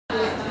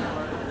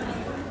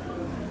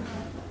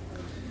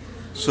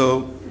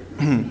So,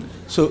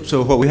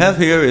 so what we have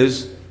here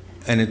is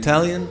an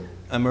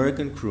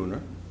Italian-American crooner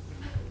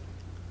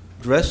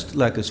dressed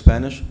like a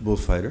Spanish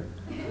bullfighter,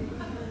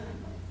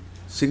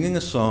 singing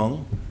a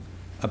song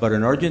about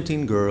an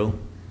Argentine girl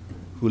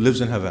who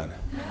lives in Havana.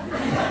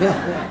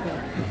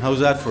 How's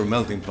that for a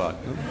melting pot?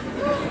 No?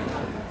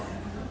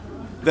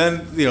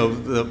 Then, you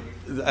know,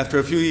 after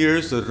a few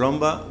years, the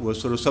rumba was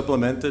sort of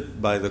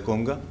supplemented by the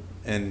conga,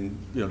 and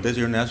you know,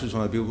 Desi Arnaz is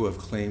one of the people who have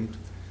claimed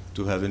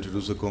to have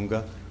introduced the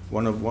conga.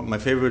 My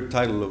favorite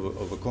title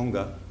of a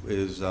conga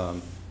is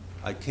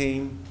I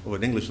came, or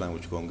an English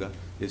language conga,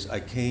 is I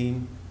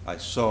came, I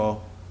saw,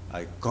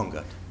 I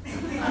congat,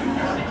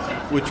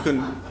 which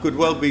could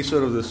well be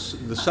sort of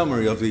the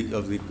summary of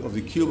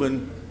the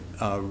Cuban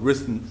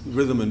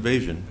rhythm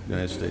invasion in the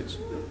United States.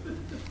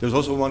 There's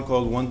also one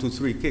called 1, 2,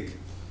 3 kick,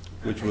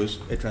 which was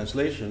a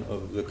translation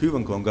of the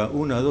Cuban conga,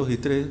 una, dos y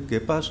tres, que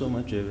paso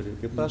más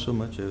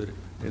chévere,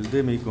 el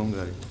de mi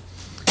conga.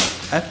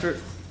 After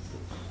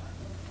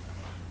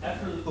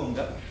the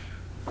conga,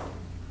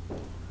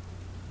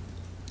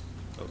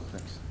 oh,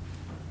 thanks.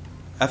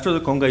 After the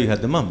conga, you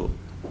had the mambo.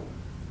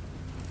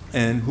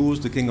 And who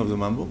was the king of the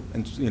mambo?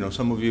 And you know,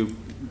 some of you,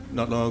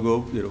 not long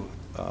ago, you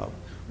know,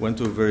 went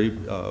to a very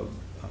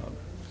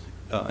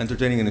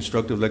entertaining and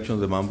instructive lecture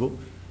on the mambo.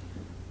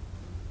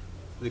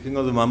 The king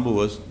of the mambo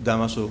was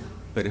Damaso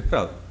Perez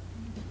Firmat.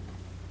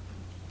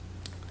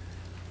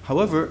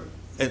 However,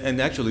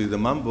 and actually the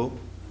mambo,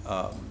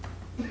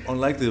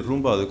 unlike the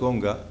rumba or the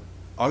conga,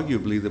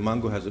 arguably the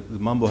mambo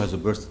has a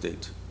birth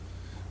date,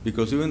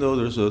 because even though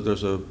there's a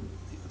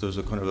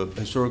kind of a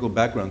historical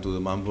background to the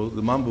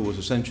mambo was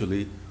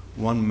essentially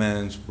one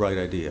man's bright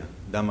idea,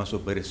 Damaso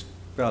Perez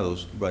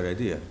Firmat's bright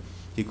idea.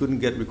 He couldn't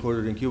get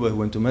recorded in Cuba. He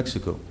went to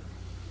Mexico.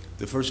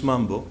 The first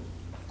mambo,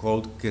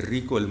 called Que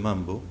Rico el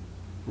Mambo,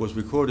 was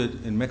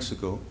recorded in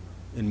Mexico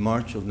in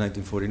March of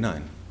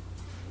 1949.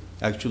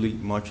 Actually,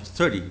 March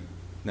 30,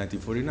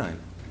 1949.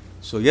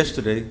 So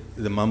yesterday,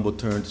 the mambo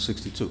turned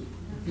 62.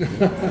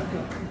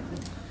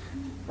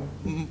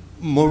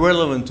 More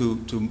relevant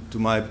to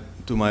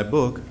my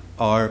book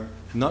are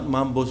not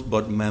mambos,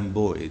 but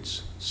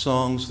mamboids,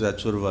 songs that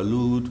sort of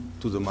allude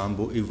to the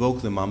mambo,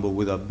 evoke the mambo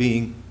without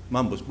being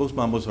mambos. Most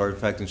mambos are in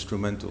fact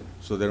instrumental,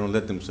 so they don't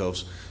let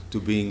themselves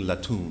to being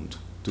latuned,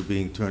 to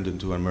being turned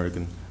into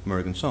American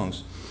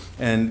songs.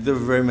 And there were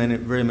very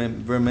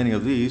many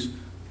of these.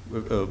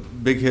 A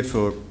big hit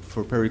for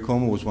Perry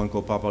Como was one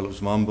called Papa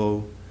Loves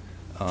Mambo.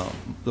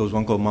 There was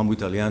one called Mambo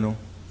Italiano,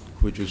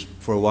 which was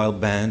for a while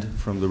banned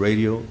from the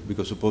radio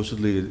because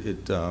supposedly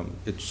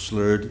it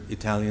slurred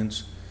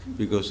Italians,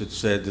 because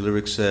the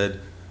lyrics said,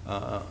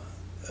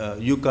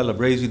 you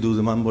Calabrese do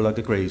the mambo like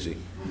a crazy,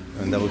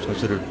 and that was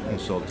considered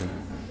insulting.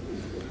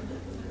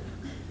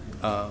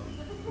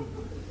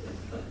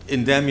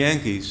 In Damn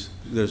Yankees,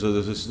 there's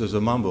a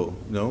mambo,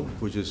 no,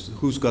 which is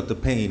who's got the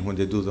pain when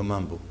they do the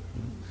mambo.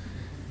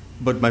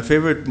 But my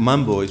favorite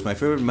mamboids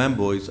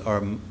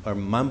are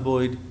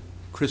mamboid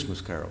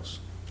Christmas carols.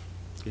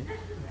 Okay?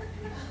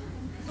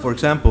 For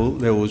example,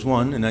 there was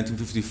one in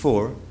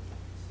 1954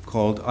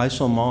 called I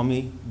Saw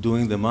Mommy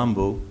Doing the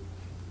Mambo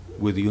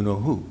with You Know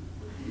Who.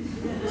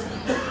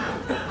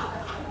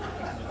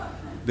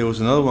 There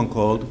was another one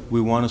called We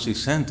Want to See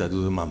Santa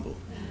Do the Mambo.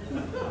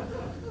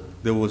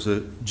 There was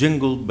a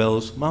Jingle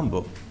Bells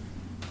Mambo.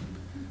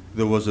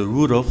 There was a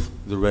Rudolph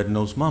the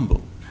Red-Nosed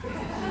Mambo.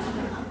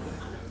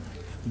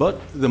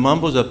 But the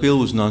mambo's appeal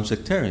was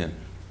non-sectarian,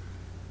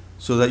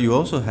 so that you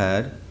also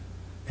had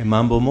a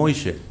Mambo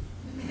Moishe.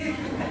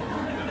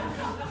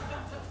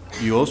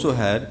 You also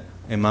had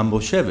a Mambo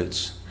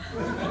Shevitz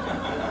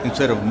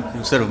instead of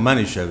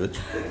Manischewitz.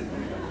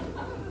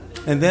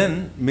 And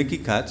then Mickey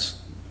Katz,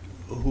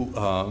 who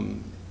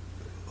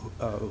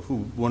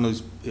one of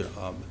those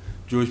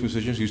Jewish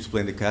musicians who used to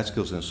play in the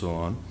Catskills and so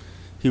on,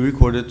 he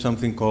recorded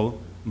something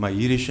called My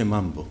Yiddish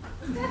Mambo.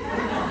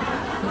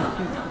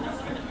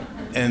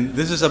 And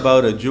this is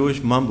about a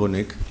Jewish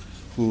mambonik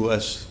who,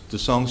 as the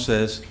song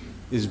says,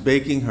 is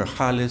baking her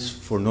chales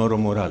for Noro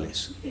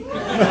Morales.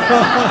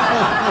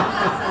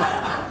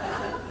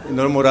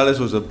 Noro Morales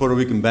was a Puerto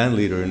Rican band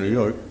leader in New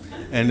York.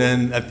 And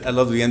then I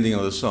love the ending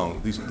of the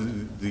song.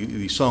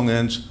 The song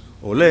ends,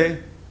 ole,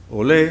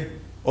 ole,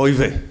 oy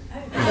vey.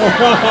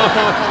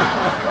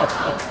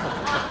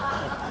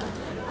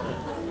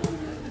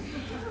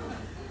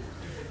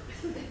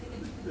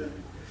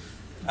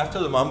 After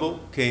the mambo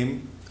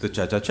came the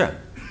cha-cha-cha.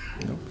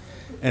 You know?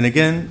 And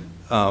again,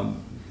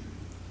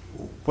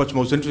 what's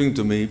most interesting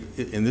to me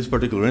in this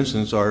particular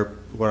instance are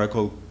what I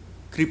call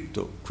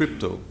crypto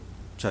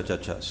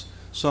cha-cha-chas,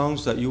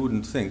 songs that you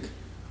wouldn't think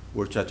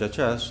were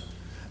cha-cha-chas,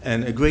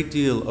 and a great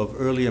deal of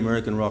early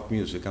American rock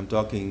music. I'm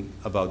talking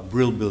about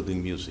brill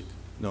building music,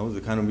 you know,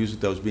 the kind of music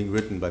that was being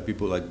written by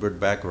people like Burt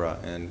Bacharach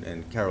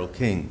and Carole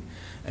King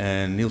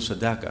and Neil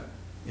Sedaka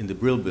in the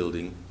brill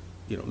building,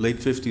 you know, late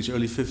 50s,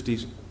 early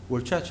 50s, were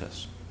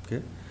cha-chas.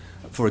 Okay?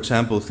 For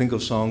example, think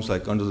of songs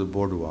like Under the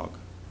Boardwalk,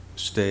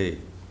 Stay,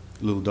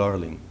 Little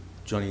Darling,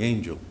 Johnny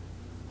Angel.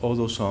 All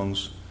those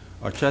songs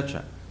are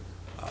cha-cha.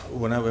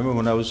 when I remember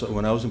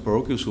when I was in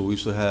parochial school, we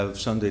used to have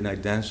Sunday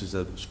night dances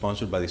that were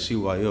sponsored by the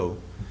CYO,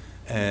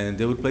 and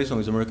they would play some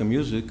of this American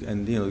music,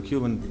 and the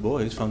Cuban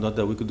boys found out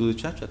that we could do the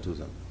cha-cha to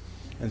them,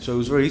 and so it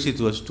was very easy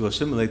to us to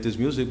assimilate this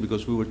music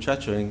because we were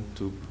cha-chaing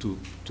to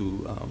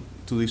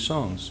these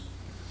songs.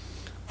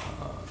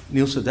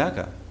 Neil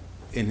Sedaka,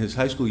 in his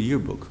high school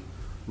yearbook,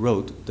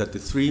 wrote that the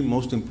three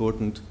most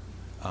important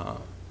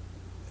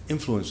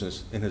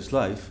influences in his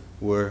life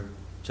were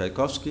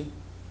Tchaikovsky,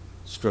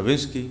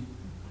 Stravinsky,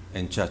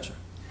 and cha-cha.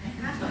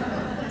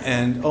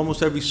 And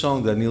almost every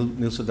song that Neil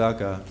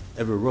Sedaka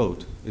ever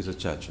wrote is a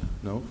cha-cha,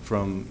 no?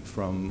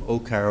 From "O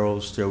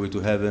Carol," "Stairway to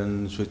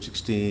Heaven," "Sweet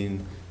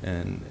 16,"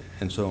 and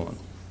so on.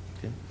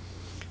 Okay?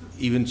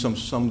 Even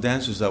some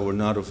dances that were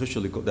not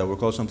officially that were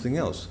called something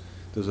else.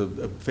 There's a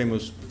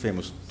famous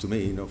to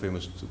me,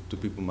 famous to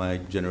people my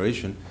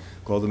generation,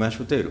 called the mashed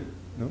potato.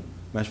 No?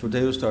 Mashed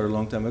potato started a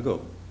long time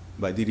ago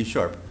by Dee Dee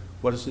Sharp.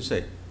 What does it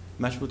say?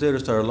 Mashed potato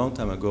started a long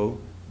time ago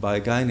by a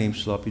guy named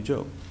Sloppy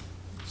Joe.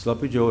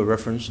 Sloppy Joe, a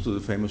reference to the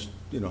famous,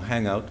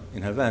 hangout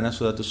in Havana,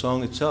 so that the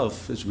song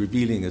itself is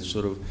revealing it's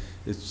sort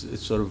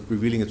of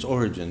revealing its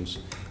origins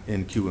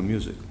in Cuban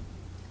music.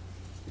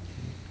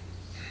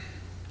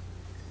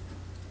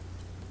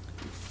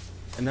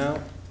 And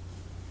now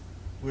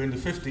we're in the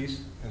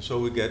 50s, and so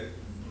we get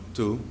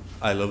to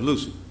 "I Love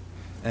Lucy."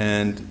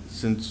 And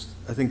since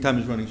I think time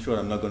is running short,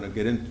 I'm not going to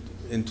get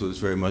into this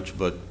very much,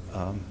 but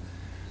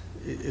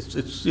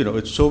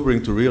it's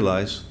sobering to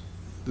realize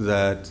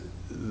that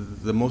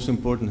the most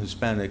important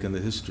Hispanic in the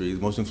history,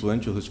 the most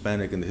influential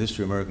Hispanic in the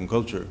history of American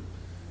culture,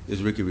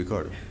 is Ricky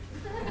Ricardo.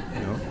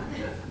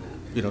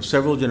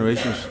 Several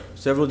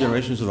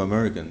generations of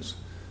Americans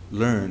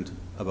learned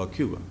about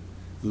Cuba,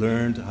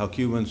 learned how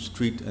Cubans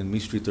treat and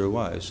mistreat their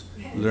wives,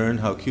 learned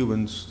how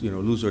Cubans,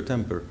 lose their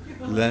temper,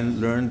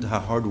 learned how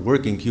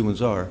hard-working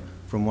Cubans are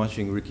from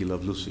watching Ricky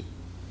Love Lucy.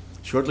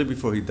 Shortly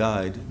before he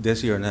died,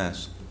 Desi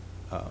Arnaz,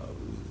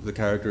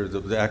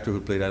 the actor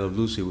who played I Love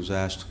Lucy, was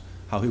asked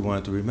how he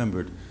wanted to be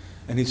remembered.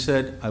 And he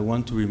said, "I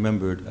want to be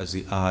remembered as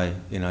the I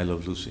in I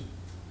Love Lucy."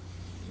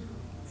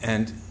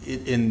 And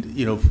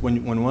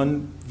when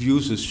one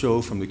views this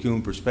show from the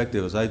Cuban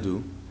perspective, as I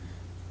do,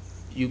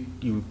 you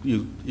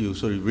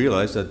sort of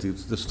realize that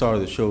the star of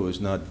the show is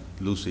not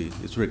Lucy,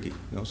 it's Ricky.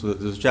 So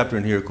there's a chapter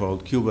in here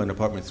called "Cuba and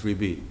Apartment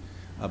 3B,"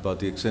 about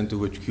the extent to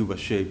which Cuba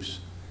shapes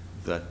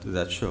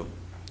that show.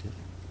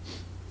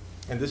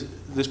 And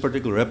this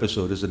particular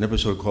episode is an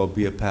episode called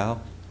 "Be a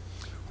Pal,"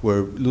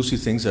 where Lucy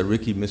thinks that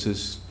Ricky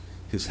misses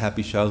his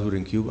happy childhood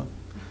in Cuba,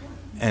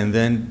 and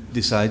then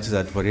decides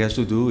that what he has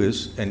to do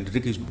is, and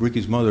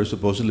Ricky's mother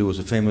supposedly was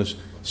a famous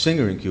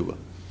singer in Cuba,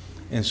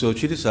 and so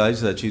she decides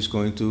that she's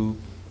going to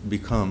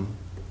become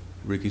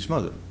Ricky's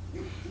mother.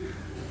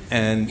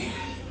 And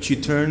she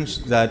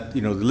turns that,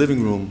 the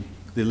living room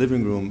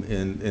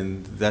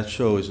in that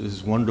show is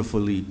this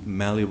wonderfully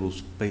malleable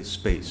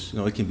space.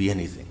 It can be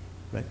anything,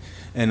 right?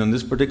 And on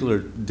this particular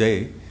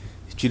day,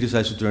 she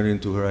decides to turn it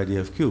into her idea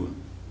of Cuba.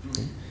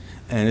 Okay?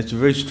 And it's a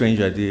very strange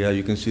idea.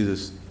 You can see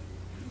this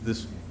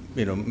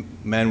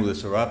man with a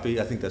serape.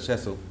 I think that's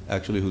Ethel,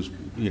 actually, who's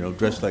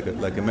dressed like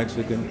a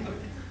Mexican.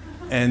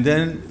 And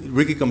then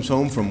Ricky comes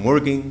home from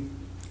working,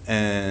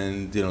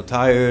 and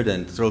tired,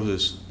 and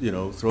throws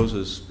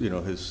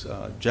his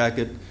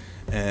jacket,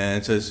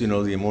 and says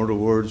the immortal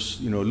words,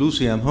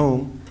 "Lucy, I'm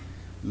home."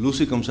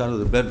 Lucy comes out of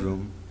the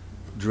bedroom,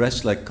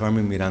 dressed like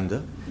Carmen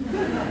Miranda,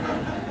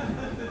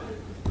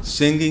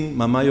 singing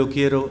 "Mamá Yo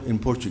Quiero" in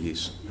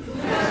Portuguese.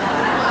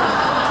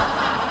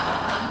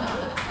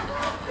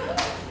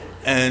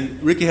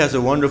 And Ricky has a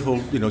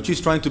wonderful,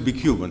 she's trying to be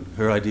Cuban,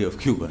 her idea of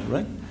Cuba,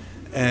 right?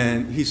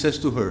 And he says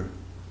to her,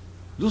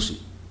 "Lucy,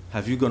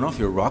 have you gone off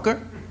your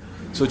rocker?"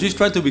 So she's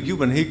trying to be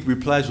Cuban, and he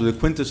replies with a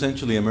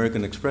quintessentially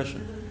American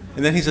expression.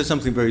 And then he says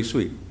something very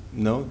sweet.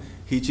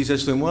 She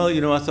says to him, "Well,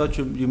 I thought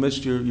you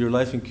missed your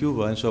life in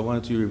Cuba, and so I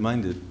wanted to be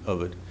reminded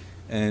of it."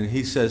 And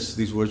he says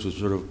these words, which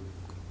sort of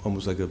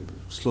almost like a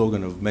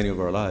slogan of many of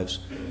our lives: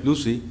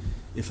 "Lucy,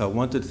 if I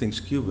wanted things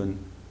Cuban,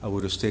 I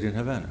would have stayed in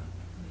Havana.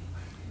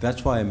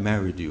 That's why I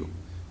married you,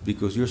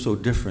 because you're so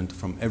different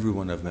from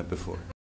everyone I've met before."